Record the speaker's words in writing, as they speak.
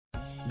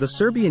The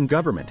Serbian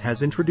government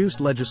has introduced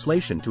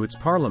legislation to its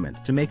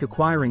parliament to make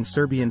acquiring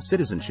Serbian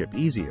citizenship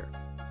easier.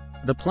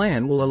 The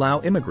plan will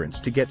allow immigrants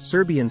to get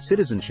Serbian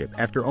citizenship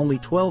after only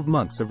 12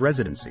 months of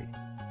residency.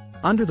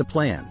 Under the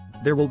plan,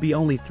 there will be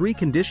only 3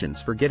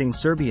 conditions for getting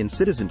Serbian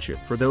citizenship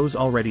for those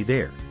already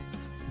there.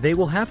 They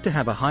will have to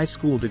have a high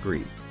school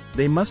degree,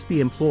 they must be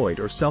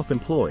employed or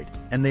self-employed,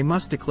 and they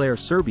must declare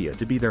Serbia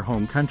to be their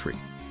home country.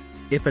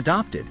 If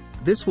adopted,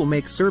 this will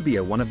make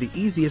Serbia one of the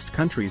easiest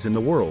countries in the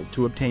world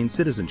to obtain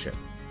citizenship.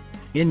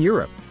 In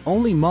Europe,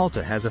 only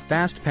Malta has a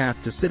fast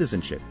path to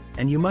citizenship,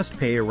 and you must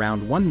pay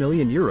around €1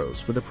 million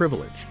for the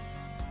privilege.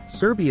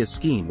 Serbia's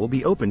scheme will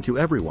be open to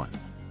everyone.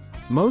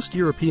 Most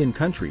European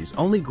countries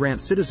only grant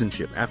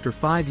citizenship after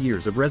 5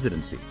 years of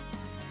residency.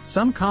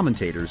 Some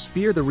commentators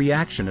fear the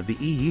reaction of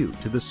the EU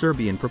to the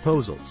Serbian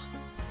proposals.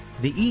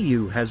 The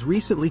EU has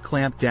recently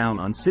clamped down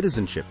on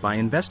citizenship by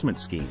investment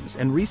schemes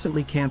and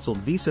recently cancelled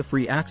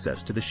visa-free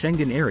access to the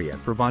Schengen area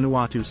for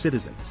Vanuatu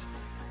citizens.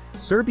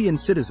 Serbian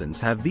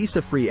citizens have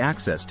visa-free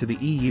access to the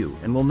EU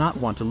and will not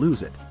want to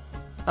lose it.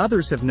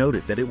 Others have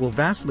noted that it will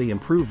vastly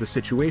improve the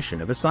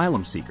situation of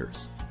asylum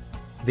seekers.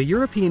 The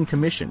European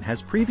Commission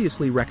has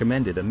previously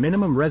recommended a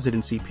minimum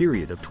residency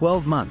period of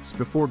 12 months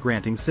before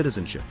granting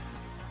citizenship.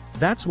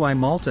 That's why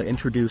Malta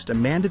introduced a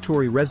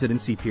mandatory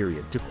residency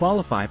period to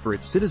qualify for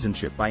its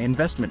citizenship by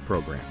investment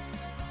program.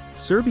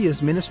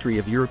 Serbia's Ministry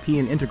of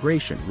European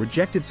Integration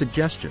rejected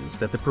suggestions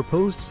that the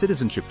proposed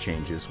citizenship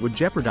changes would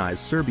jeopardize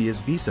Serbia's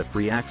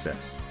visa-free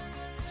access.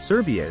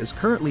 Serbia is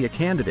currently a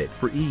candidate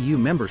for EU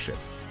membership.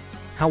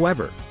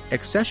 However,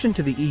 accession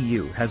to the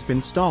EU has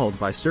been stalled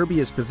by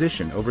Serbia's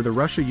position over the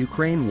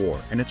Russia-Ukraine war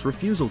and its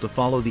refusal to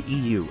follow the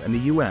EU and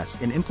the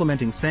US in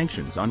implementing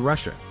sanctions on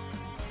Russia.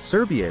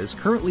 Serbia is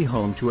currently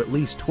home to at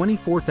least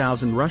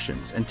 24,000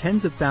 Russians and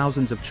tens of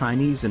thousands of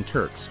Chinese and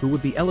Turks who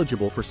would be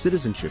eligible for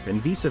citizenship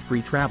and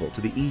visa-free travel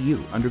to the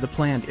EU under the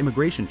planned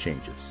immigration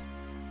changes.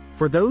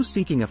 For those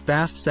seeking a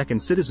fast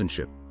second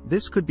citizenship,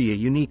 this could be a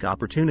unique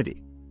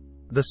opportunity.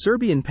 The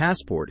Serbian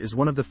passport is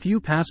one of the few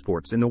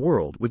passports in the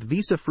world with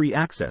visa-free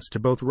access to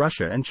both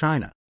Russia and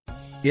China.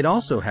 It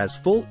also has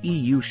full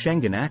EU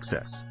Schengen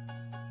access.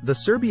 The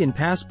Serbian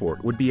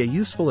passport would be a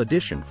useful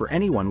addition for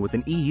anyone with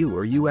an EU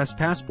or US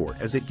passport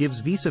as it gives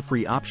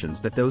visa-free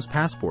options that those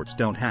passports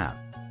don't have.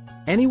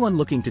 Anyone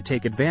looking to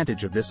take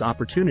advantage of this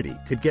opportunity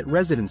could get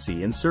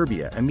residency in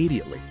Serbia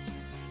immediately.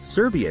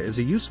 Serbia is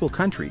a useful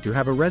country to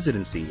have a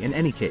residency in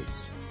any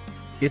case.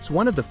 It's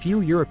one of the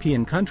few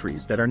European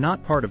countries that are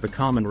not part of the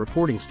common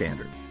reporting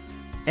standard.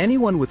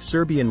 Anyone with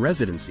Serbian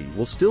residency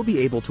will still be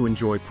able to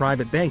enjoy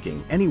private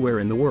banking anywhere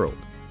in the world.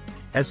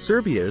 As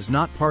Serbia is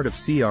not part of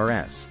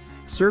CRS,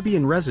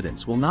 Serbian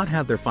residents will not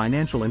have their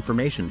financial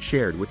information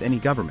shared with any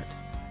government.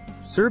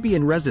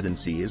 Serbian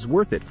residency is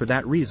worth it for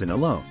that reason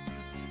alone.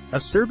 A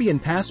Serbian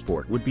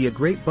passport would be a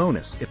great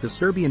bonus if the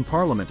Serbian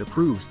parliament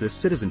approves this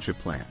citizenship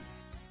plan.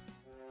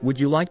 Would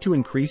you like to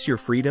increase your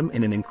freedom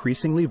in an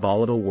increasingly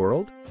volatile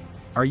world?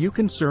 Are you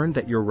concerned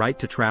that your right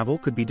to travel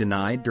could be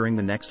denied during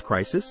the next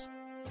crisis?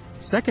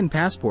 Second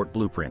Passport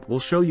Blueprint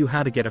will show you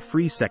how to get a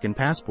free second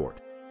passport.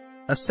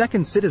 A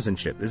second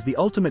citizenship is the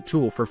ultimate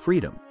tool for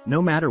freedom,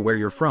 no matter where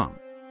you're from.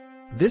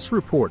 This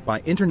report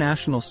by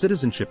international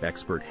citizenship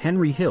expert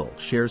Henry Hill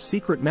shares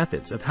secret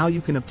methods of how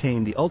you can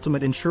obtain the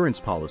ultimate insurance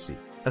policy,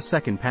 a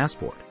second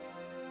passport.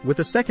 With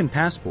a second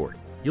passport,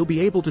 you'll be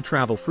able to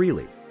travel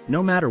freely,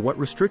 no matter what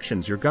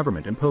restrictions your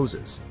government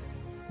imposes.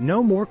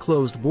 No more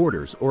closed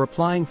borders or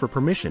applying for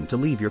permission to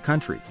leave your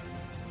country.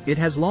 It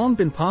has long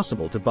been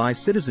possible to buy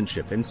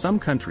citizenship in some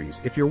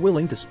countries if you're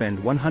willing to spend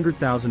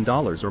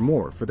 $100,000 or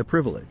more for the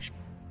privilege.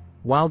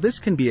 While this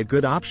can be a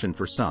good option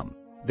for some,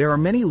 there are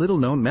many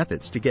little-known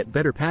methods to get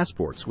better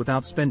passports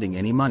without spending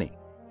any money.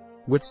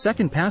 With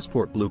Second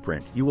Passport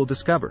Blueprint, you will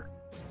discover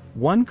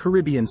 1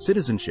 Caribbean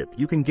citizenship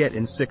you can get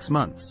in 6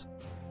 months.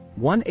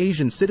 1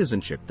 Asian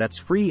citizenship that's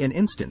free and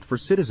instant for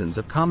citizens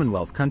of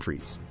Commonwealth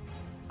countries.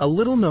 A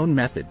little-known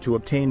method to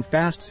obtain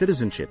fast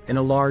citizenship in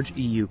a large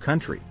EU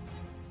country.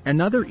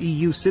 Another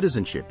EU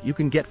citizenship you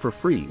can get for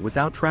free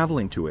without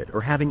traveling to it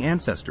or having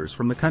ancestors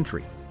from the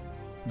country.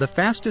 The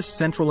fastest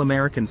Central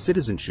American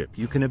citizenship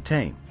you can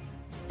obtain.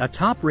 A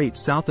top-rate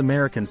South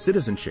American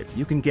citizenship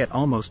you can get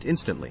almost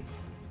instantly.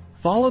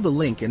 Follow the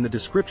link in the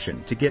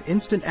description to get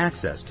instant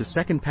access to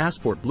Second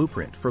Passport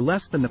Blueprint for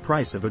less than the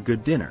price of a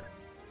good dinner.